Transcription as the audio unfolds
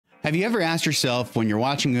Have you ever asked yourself when you're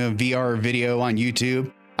watching a VR video on YouTube,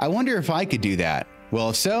 I wonder if I could do that?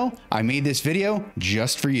 Well, if so, I made this video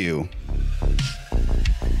just for you.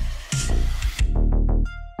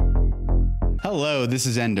 Hello, this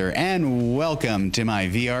is Ender, and welcome to my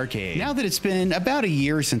VRcade. Now that it's been about a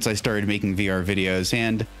year since I started making VR videos,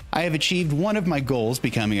 and I have achieved one of my goals,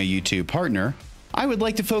 becoming a YouTube partner, I would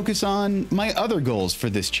like to focus on my other goals for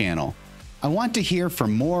this channel. I want to hear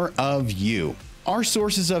from more of you. Our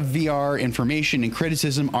sources of VR information and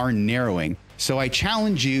criticism are narrowing, so I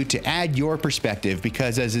challenge you to add your perspective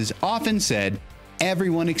because, as is often said,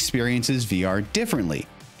 everyone experiences VR differently.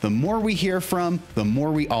 The more we hear from, the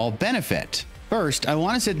more we all benefit. First, I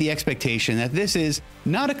want to set the expectation that this is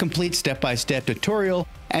not a complete step-by-step tutorial,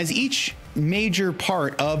 as each major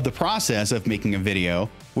part of the process of making a video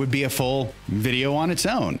would be a full video on its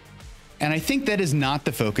own. And I think that is not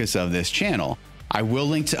the focus of this channel. I will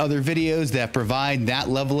link to other videos that provide that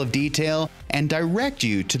level of detail and direct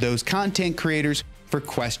you to those content creators for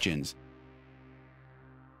questions.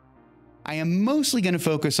 I am mostly going to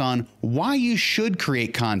focus on why you should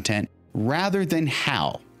create content rather than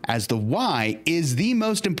how, as the why is the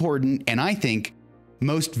most important and I think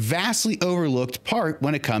most vastly overlooked part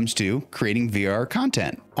when it comes to creating VR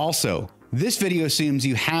content. Also, this video assumes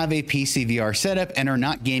you have a PCVR setup and are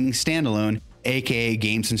not gaming standalone, aka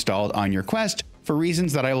games installed on your Quest, for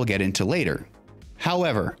reasons that I will get into later.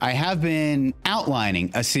 However, I have been outlining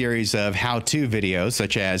a series of how-to videos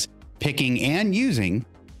such as picking and using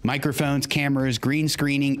microphones, cameras, green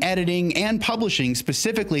screening, editing, and publishing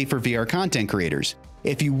specifically for VR content creators.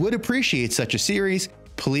 If you would appreciate such a series,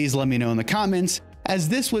 please let me know in the comments, as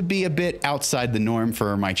this would be a bit outside the norm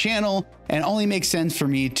for my channel and only makes sense for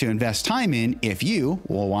me to invest time in if you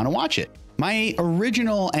will want to watch it. My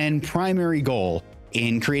original and primary goal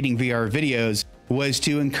in creating VR videos was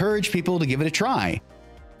to encourage people to give it a try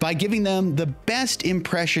by giving them the best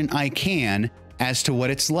impression I can as to what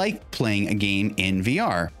it's like playing a game in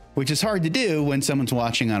VR, which is hard to do when someone's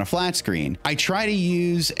watching on a flat screen. I try to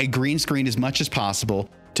use a green screen as much as possible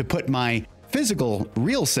to put my physical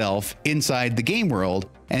real self inside the game world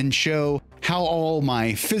and show how all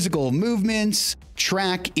my physical movements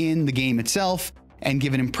track in the game itself and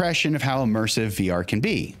give an impression of how immersive VR can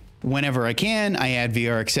be. Whenever I can, I add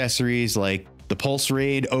VR accessories like the pulse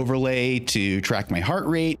rate overlay to track my heart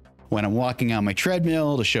rate when I'm walking on my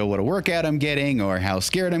treadmill to show what a workout I'm getting or how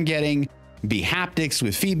scared I'm getting, be haptics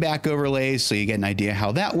with feedback overlays so you get an idea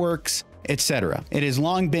how that works, etc. It has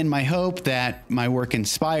long been my hope that my work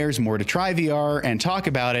inspires more to try VR and talk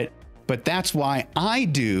about it, but that's why I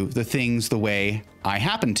do the things the way I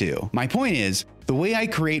happen to. My point is, the way I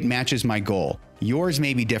create matches my goal. Yours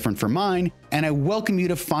may be different from mine, and I welcome you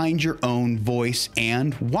to find your own voice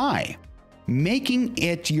and why. Making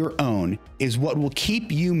it your own is what will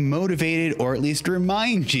keep you motivated, or at least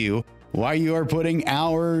remind you why you are putting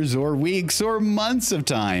hours or weeks or months of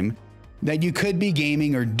time that you could be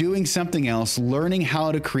gaming or doing something else, learning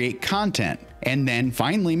how to create content, and then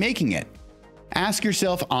finally making it. Ask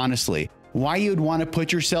yourself honestly why you'd want to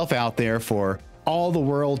put yourself out there for all the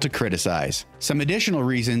world to criticize. Some additional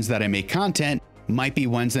reasons that I make content might be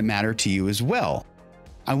ones that matter to you as well.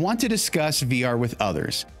 I want to discuss VR with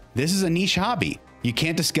others. This is a niche hobby. You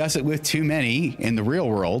can't discuss it with too many in the real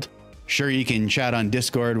world. Sure, you can chat on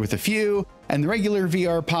Discord with a few and the regular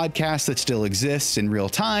VR podcast that still exists in real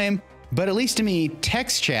time, but at least to me,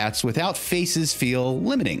 text chats without faces feel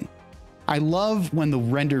limiting. I love when the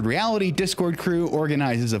rendered reality Discord crew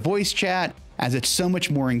organizes a voice chat, as it's so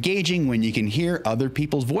much more engaging when you can hear other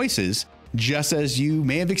people's voices, just as you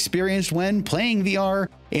may have experienced when playing VR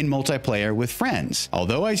in multiplayer with friends.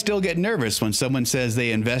 Although I still get nervous when someone says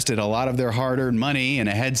they invested a lot of their hard-earned money in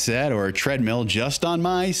a headset or a treadmill just on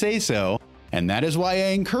my say-so, and that is why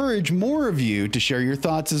I encourage more of you to share your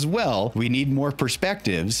thoughts as well. We need more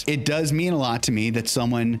perspectives. It does mean a lot to me that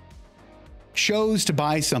someone chose to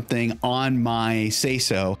buy something on my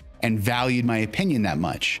say-so and valued my opinion that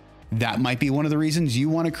much. That might be one of the reasons you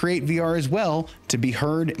want to create VR as well, to be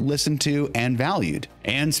heard, listened to, and valued.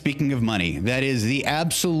 And speaking of money, that is the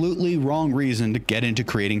absolutely wrong reason to get into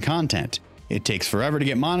creating content. It takes forever to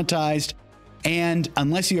get monetized, and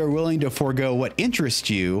unless you are willing to forego what interests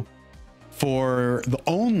you for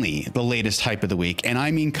only the latest hype of the week, and I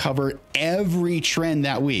mean cover every trend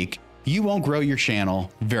that week, you won't grow your channel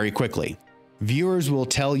very quickly. Viewers will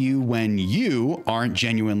tell you when you aren't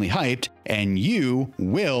genuinely hyped, and you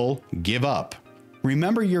will give up.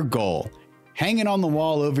 Remember your goal, hang it on the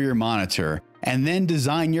wall over your monitor, and then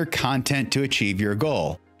design your content to achieve your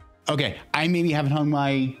goal. Okay, I maybe haven't hung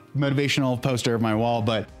my motivational poster over my wall,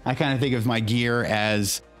 but I kind of think of my gear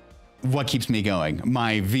as what keeps me going,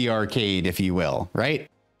 my VRcade, if you will, right?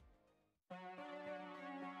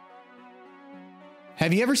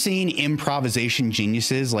 Have you ever seen improvisation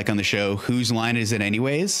geniuses like on the show Whose Line Is It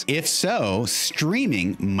Anyways? If so,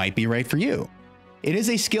 streaming might be right for you. It is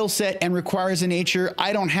a skill set and requires a nature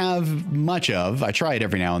I don't have much of. I try it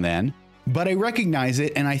every now and then, but I recognize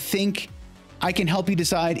it, and I think I can help you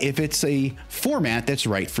decide if it's a format that's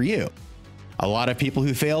right for you. A lot of people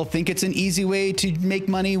who fail think it's an easy way to make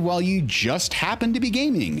money while you just happen to be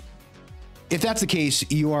gaming. If that's the case,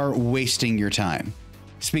 you are wasting your time.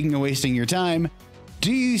 Speaking of wasting your time,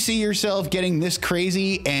 do you see yourself getting this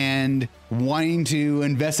crazy and wanting to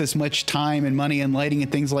invest this much time and money in lighting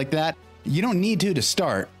and things like that? You don't need to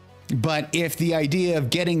start, but if the idea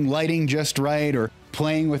of getting lighting just right or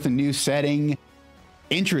playing with a new setting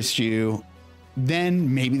interests you,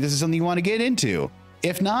 then maybe this is something you want to get into.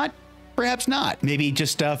 If not, perhaps not. Maybe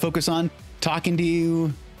just focus on talking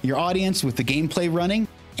to your audience with the gameplay running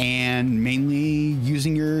and mainly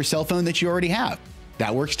using your cell phone that you already have.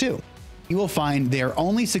 That works too. You will find they're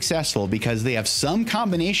only successful because they have some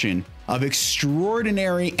combination of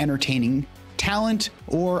extraordinary entertaining talent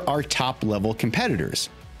or are top level competitors.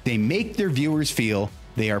 They make their viewers feel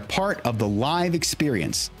they are part of the live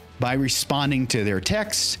experience by responding to their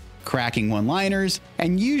texts, cracking one-liners,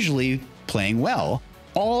 and usually playing well,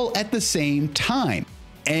 all at the same time.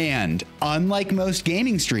 And unlike most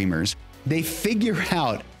gaming streamers, they figure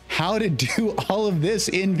out how to do all of this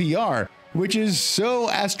in VR, which is so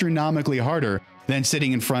astronomically harder than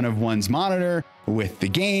sitting in front of one's monitor with the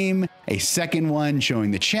game, a second one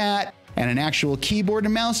showing the chat, and an actual keyboard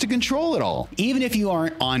and mouse to control it all. Even if you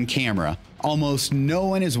aren't on camera, almost no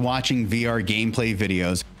one is watching VR gameplay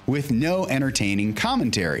videos with no entertaining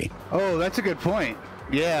commentary. Oh, that's a good point.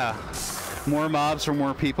 Yeah, more mobs for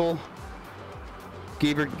more people.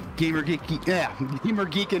 Gamer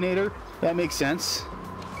Geekinator. That makes sense.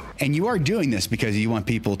 And you are doing this because you want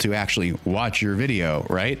people to actually watch your video,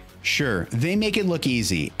 right? Sure, they make it look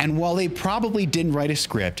easy. And while they probably didn't write a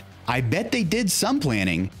script, I bet they did some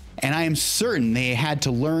planning, and I am certain they had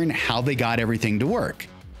to learn how they got everything to work.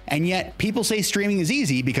 And yet people say streaming is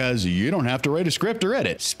easy because you don't have to write a script or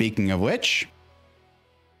edit. Speaking of which,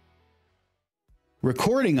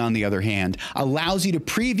 recording, on the other hand, allows you to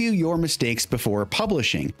preview your mistakes before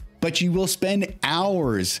publishing, but you will spend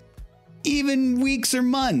hours, even weeks or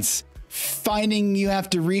months, finding you have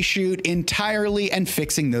to reshoot entirely and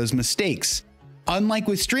fixing those mistakes. Unlike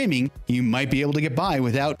with streaming, you might be able to get by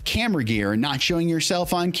without camera gear and not showing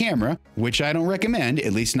yourself on camera, which I don't recommend,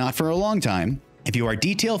 at least not for a long time. If you are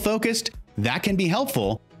detail focused, that can be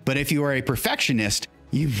helpful, but if you are a perfectionist,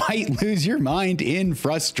 you might lose your mind in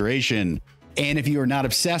frustration. And if you are not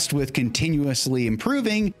obsessed with continuously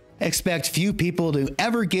improving, expect few people to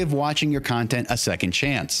ever give watching your content a second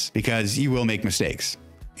chance, because you will make mistakes.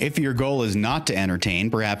 If your goal is not to entertain,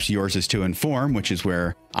 perhaps yours is to inform, which is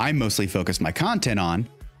where I mostly focus my content on,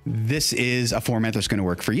 this is a format that's going to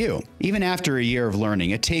work for you. Even after a year of learning,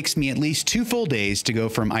 it takes me at least 2 full days to go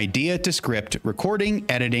from idea to script, recording,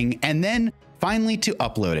 editing, and then finally to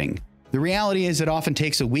uploading. The reality is it often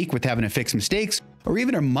takes a week with having to fix mistakes, or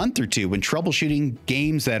even a month or 2 when troubleshooting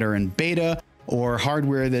games that are in beta or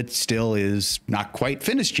hardware that still is not quite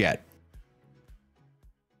finished yet.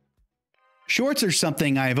 Shorts are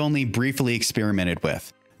something I have only briefly experimented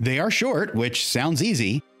with. They are short, which sounds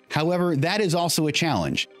easy. However, that is also a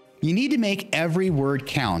challenge. You need to make every word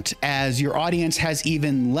count, as your audience has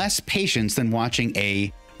even less patience than watching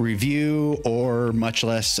a review or much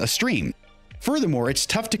less a stream. Furthermore, it's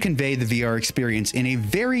tough to convey the VR experience in a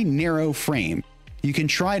very narrow frame. You can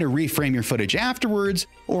try to reframe your footage afterwards,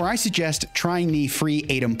 or I suggest trying the free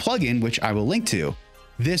Atom plugin, which I will link to.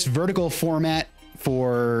 This vertical format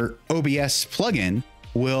for OBS plugin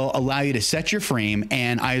will allow you to set your frame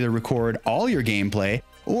and either record all your gameplay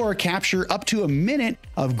or capture up to a minute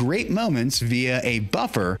of great moments via a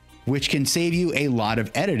buffer, which can save you a lot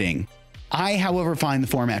of editing. I, however, find the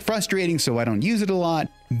format frustrating, so I don't use it a lot,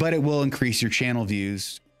 but it will increase your channel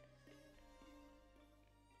views.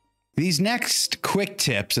 These next quick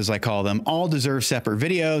tips, as I call them, all deserve separate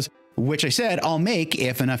videos, which I said I'll make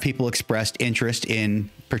if enough people expressed interest in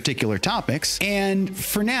particular topics. And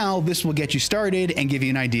for now, this will get you started and give you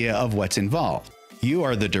an idea of what's involved. You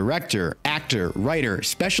are the director, actor, writer,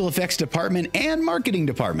 special effects department, and marketing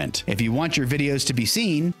department. If you want your videos to be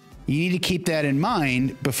seen, you need to keep that in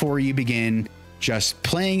mind before you begin just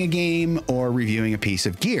playing a game or reviewing a piece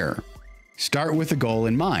of gear. Start with a goal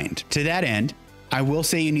in mind. To that end, I will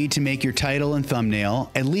say you need to make your title and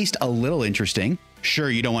thumbnail at least a little interesting.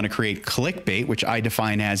 Sure, you don't want to create clickbait, which I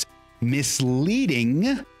define as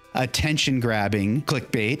misleading attention-grabbing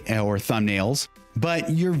clickbait or thumbnails, but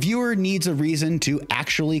your viewer needs a reason to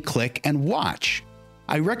actually click and watch.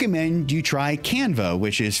 I recommend you try Canva,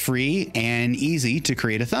 which is free and easy to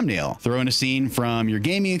create a thumbnail. Throw in a scene from your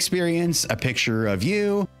gaming experience, a picture of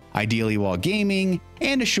you, ideally while gaming,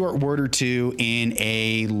 and a short word or two in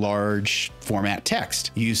a large format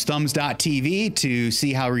text. Use thumbs.tv to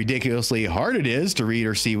see how ridiculously hard it is to read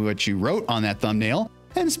or see what you wrote on that thumbnail,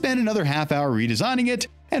 and spend another half hour redesigning it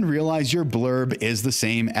and realize your blurb is the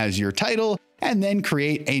same as your title, and then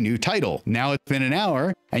create a new title. Now it's been an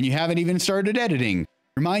hour and you haven't even started editing.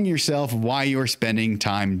 Remind yourself why you're spending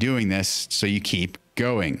time doing this so you keep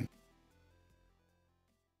going.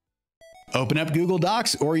 Open up Google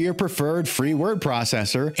Docs or your preferred free word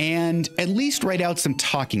processor and at least write out some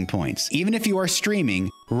talking points. Even if you are streaming,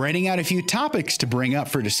 writing out a few topics to bring up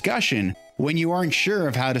for discussion when you aren't sure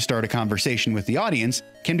of how to start a conversation with the audience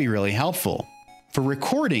can be really helpful. For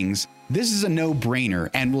recordings, this is a no-brainer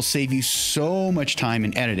and will save you so much time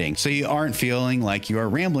in editing, so you aren't feeling like you are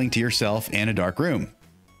rambling to yourself in a dark room.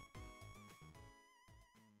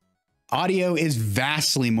 Audio is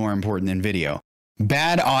vastly more important than video.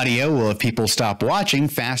 Bad audio will have people stop watching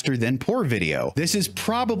faster than poor video. This is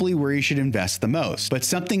probably where you should invest the most, but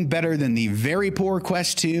something better than the very poor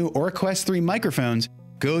Quest 2 or Quest 3 microphones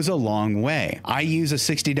goes a long way. I use a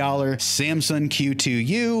 $60 Samsung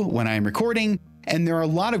Q2U when I'm recording, and there are a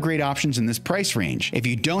lot of great options in this price range. If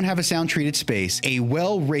you don't have a sound-treated space, a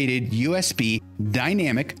well-rated USB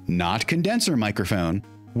dynamic, not condenser microphone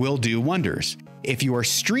will do wonders. If you are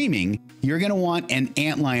streaming, you're going to want an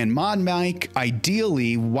Antlion mod mic,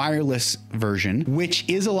 ideally wireless version, which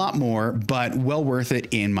is a lot more, but well worth it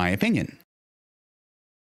in my opinion.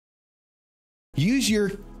 Use your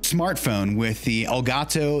smartphone with the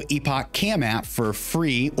Elgato Epoch Cam app for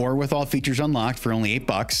free or with all features unlocked for only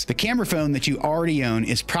 $8. The camera phone that you already own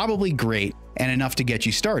is probably great and enough to get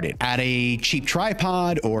you started. Add a cheap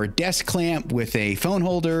tripod or desk clamp with a phone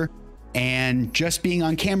holder, and just being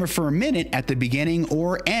on camera for a minute at the beginning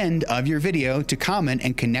or end of your video to comment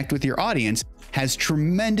and connect with your audience has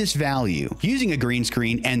tremendous value. Using a green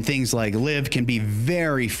screen and things like Live can be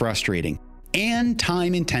very frustrating and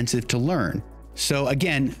time intensive to learn. So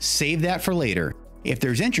again, save that for later. If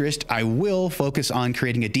there's interest, I will focus on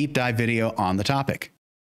creating a deep dive video on the topic.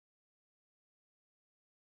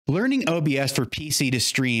 Learning OBS for PC to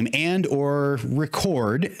stream and or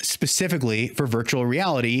record specifically for virtual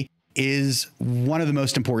reality is one of the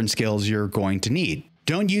most important skills you're going to need.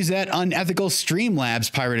 Don't use that unethical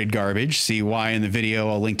Streamlabs pirated garbage. See why in the video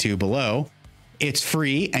I'll link to below. It's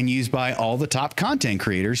free and used by all the top content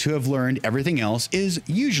creators who have learned everything else is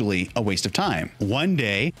usually a waste of time. One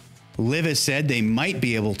day, Liv has said they might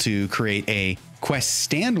be able to create a Quest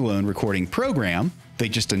standalone recording program. They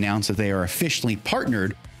just announced that they are officially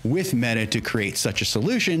partnered with Meta to create such a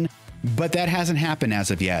solution, but that hasn't happened as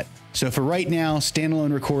of yet. So for right now,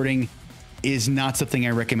 standalone recording is not something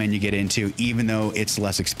I recommend you get into, even though it's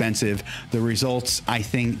less expensive. The results, I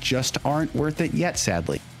think, just aren't worth it yet,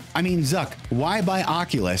 sadly. I mean, Zuck, why buy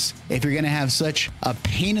Oculus if you're gonna have such a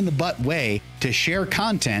pain in the butt way to share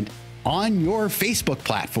content on your Facebook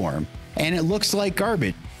platform and it looks like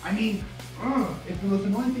garbage? I mean, it's the most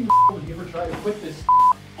annoying thing when you ever try to put this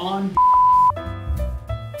on.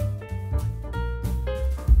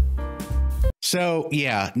 So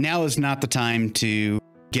yeah, now is not the time to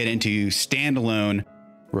get into standalone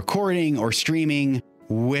recording or streaming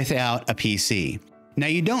without a PC. Now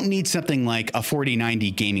you don't need something like a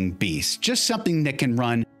 4090 gaming beast, just something that can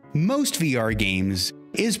run most VR games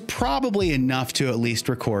is probably enough to at least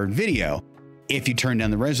record video if you turn down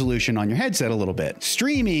the resolution on your headset a little bit.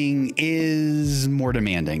 Streaming is more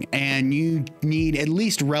demanding and you need at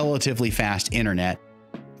least relatively fast internet.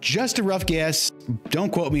 Just a rough guess, don't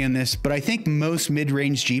quote me on this, but I think most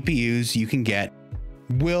mid-range GPUs you can get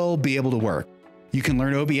will be able to work. You can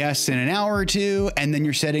learn OBS in an hour or two, and then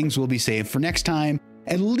your settings will be saved for next time,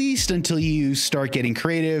 at least until you start getting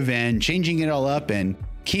creative and changing it all up and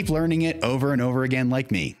keep learning it over and over again like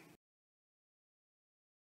me.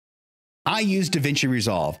 I use DaVinci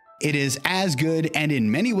Resolve. It is as good and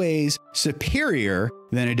in many ways superior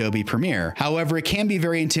than Adobe Premiere. However, it can be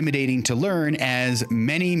very intimidating to learn as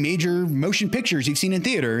many major motion pictures you've seen in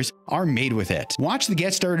theaters are made with it. Watch the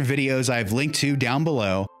Get Started videos I've linked to down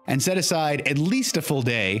below and set aside at least a full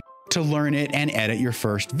day to learn it and edit your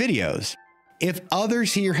first videos. If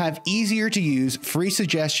others here have easier to use free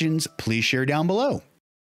suggestions, please share down below.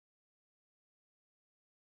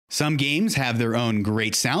 Some games have their own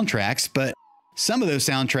great soundtracks, but some of those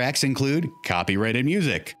soundtracks include copyrighted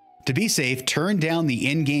music. To be safe, turn down the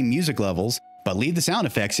in-game music levels, but leave the sound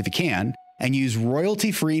effects if you can, and use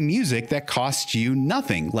royalty-free music that costs you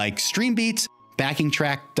nothing, like Streambeats,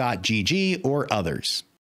 backingtrack.gg, or others.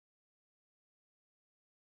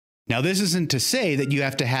 Now, this isn't to say that you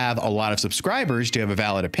have to have a lot of subscribers to have a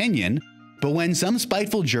valid opinion, but when some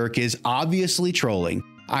spiteful jerk is obviously trolling,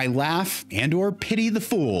 I laugh and/or pity the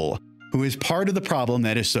fool who is part of the problem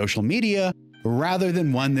that is social media, rather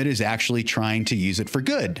than one that is actually trying to use it for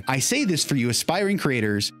good. I say this for you aspiring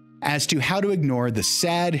creators as to how to ignore the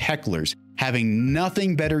sad hecklers having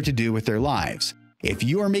nothing better to do with their lives. If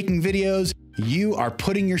you are making videos, you are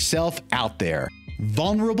putting yourself out there,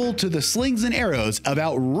 vulnerable to the slings and arrows of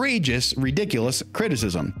outrageous, ridiculous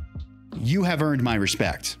criticism. You have earned my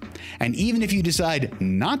respect. And even if you decide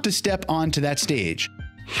not to step onto that stage,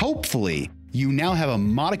 hopefully you now have a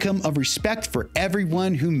modicum of respect for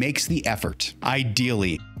everyone who makes the effort.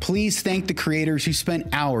 Ideally, please thank the creators who spent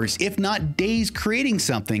hours, if not days, creating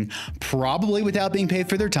something, probably without being paid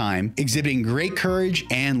for their time, exhibiting great courage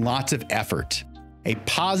and lots of effort. A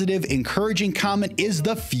positive, encouraging comment is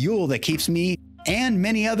the fuel that keeps me and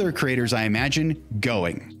many other creators, I imagine,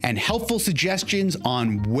 going. And helpful suggestions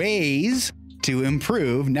on ways to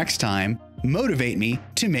improve next time motivate me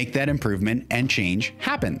to make that improvement and change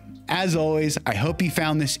happen. As always, I hope you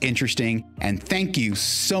found this interesting, and thank you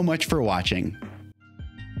so much for watching.